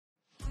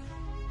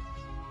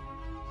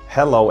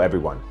Hello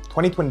everyone.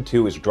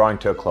 2022 is drawing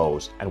to a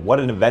close, and what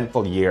an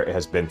eventful year it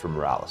has been for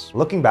Moralis.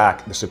 Looking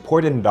back, the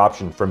support and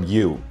adoption from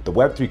you, the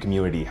Web3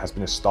 community, has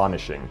been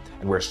astonishing,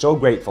 and we're so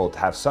grateful to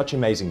have such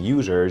amazing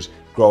users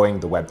growing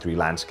the Web3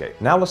 landscape.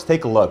 Now let's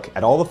take a look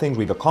at all the things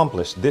we've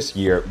accomplished this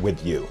year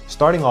with you.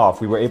 Starting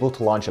off, we were able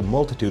to launch a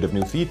multitude of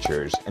new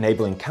features,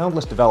 enabling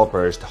countless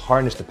developers to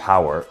harness the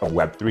power of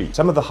Web3.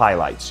 Some of the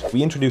highlights: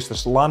 we introduced the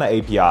Solana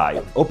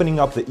API,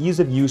 opening up the ease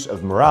of use of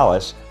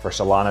Moralis for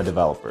Solana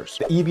developers.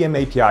 The EVM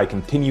API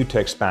continued to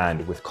expand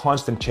with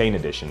constant chain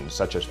additions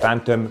such as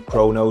Phantom,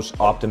 Chronos,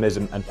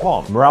 Optimism, and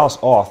Palm. Moralis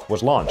Auth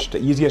was launched,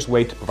 the easiest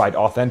way to provide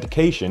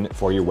authentication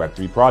for your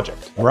Web3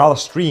 project. Moralis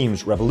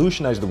Streams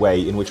revolutionized the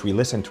way in which we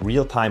listen to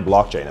real-time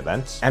blockchain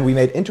events, and we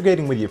made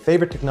integrating with your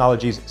favorite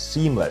technologies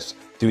seamless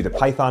through the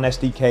Python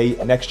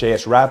SDK,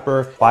 Next.js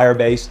Wrapper,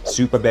 Firebase,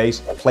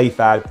 Supabase,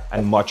 PlayFab,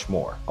 and much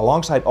more.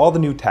 Alongside all the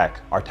new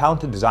tech, our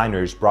talented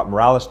designers brought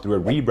Moralis through a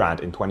rebrand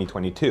in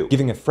 2022,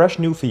 giving a fresh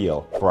new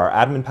feel for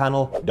our admin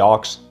panel,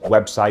 docs,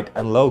 website,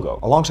 and logo.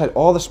 Alongside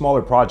all the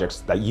smaller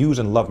projects that use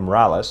and love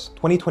Moralis,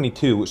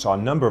 2022 saw a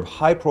number of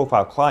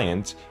high-profile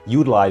clients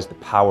utilize the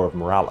power of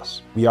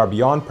Moralis. We are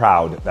beyond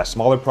proud that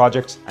smaller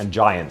projects and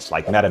giants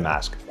like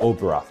MetaMask,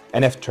 Opera,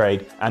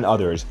 NFTrade, and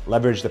others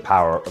leveraged the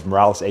power of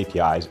Moralis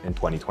APIs in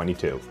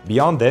 2022.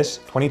 Beyond this,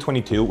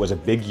 2022 was a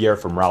big year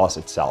for Moralis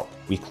itself.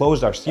 We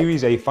closed our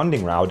Series A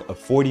funding round of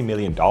 $40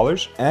 million,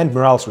 and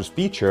Moralis was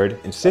featured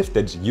in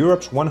Sifted's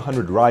Europe's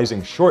 100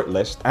 Rising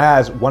shortlist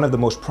as one of the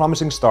most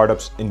promising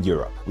startups in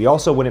Europe. We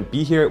also wouldn't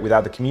be here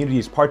without the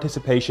community's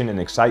participation and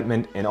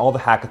excitement in all the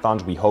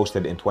hackathons we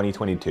hosted in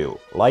 2022,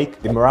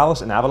 like the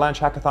Moralis and Avalanche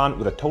hackathon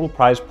with a total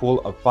prize pool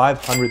of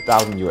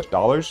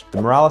 $500,000, the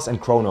Moralis and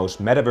Chronos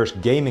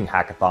Metaverse Gaming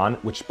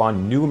hackathon, which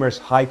spawned numerous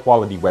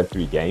high-quality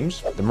Web3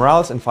 games, the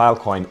Moralis and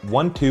Filecoin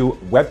 1-2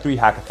 Web3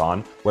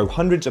 hackathon, where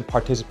hundreds of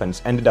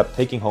participants ended up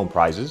taking home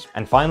prizes,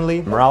 and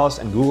finally, Moralis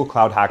and Google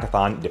Cloud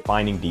hackathon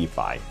defining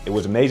DeFi. It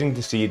was amazing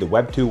to see the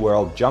Web2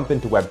 world jump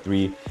into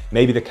Web3.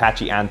 Maybe the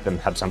catchy anthem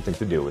had something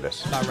to do with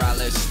this.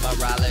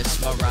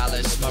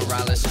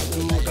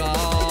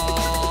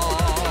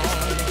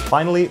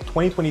 Finally,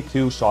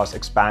 2022 saw us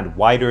expand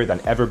wider than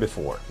ever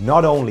before.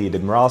 Not only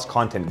did Moralis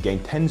content gain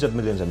tens of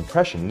millions of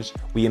impressions,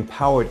 we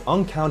empowered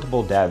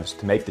uncountable devs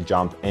to make the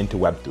jump into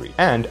Web3.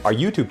 And our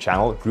YouTube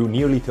channel grew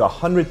nearly to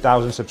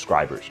 100,000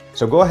 subscribers.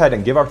 So go ahead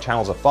and give our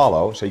channels a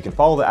follow so you can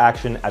follow the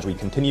action as we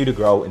continue to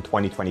grow in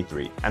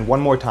 2023. And one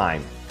more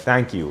time,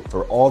 thank you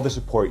for all the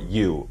support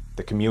you,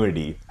 the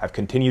community, have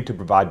continued to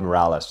provide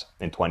Moralis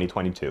in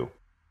 2022.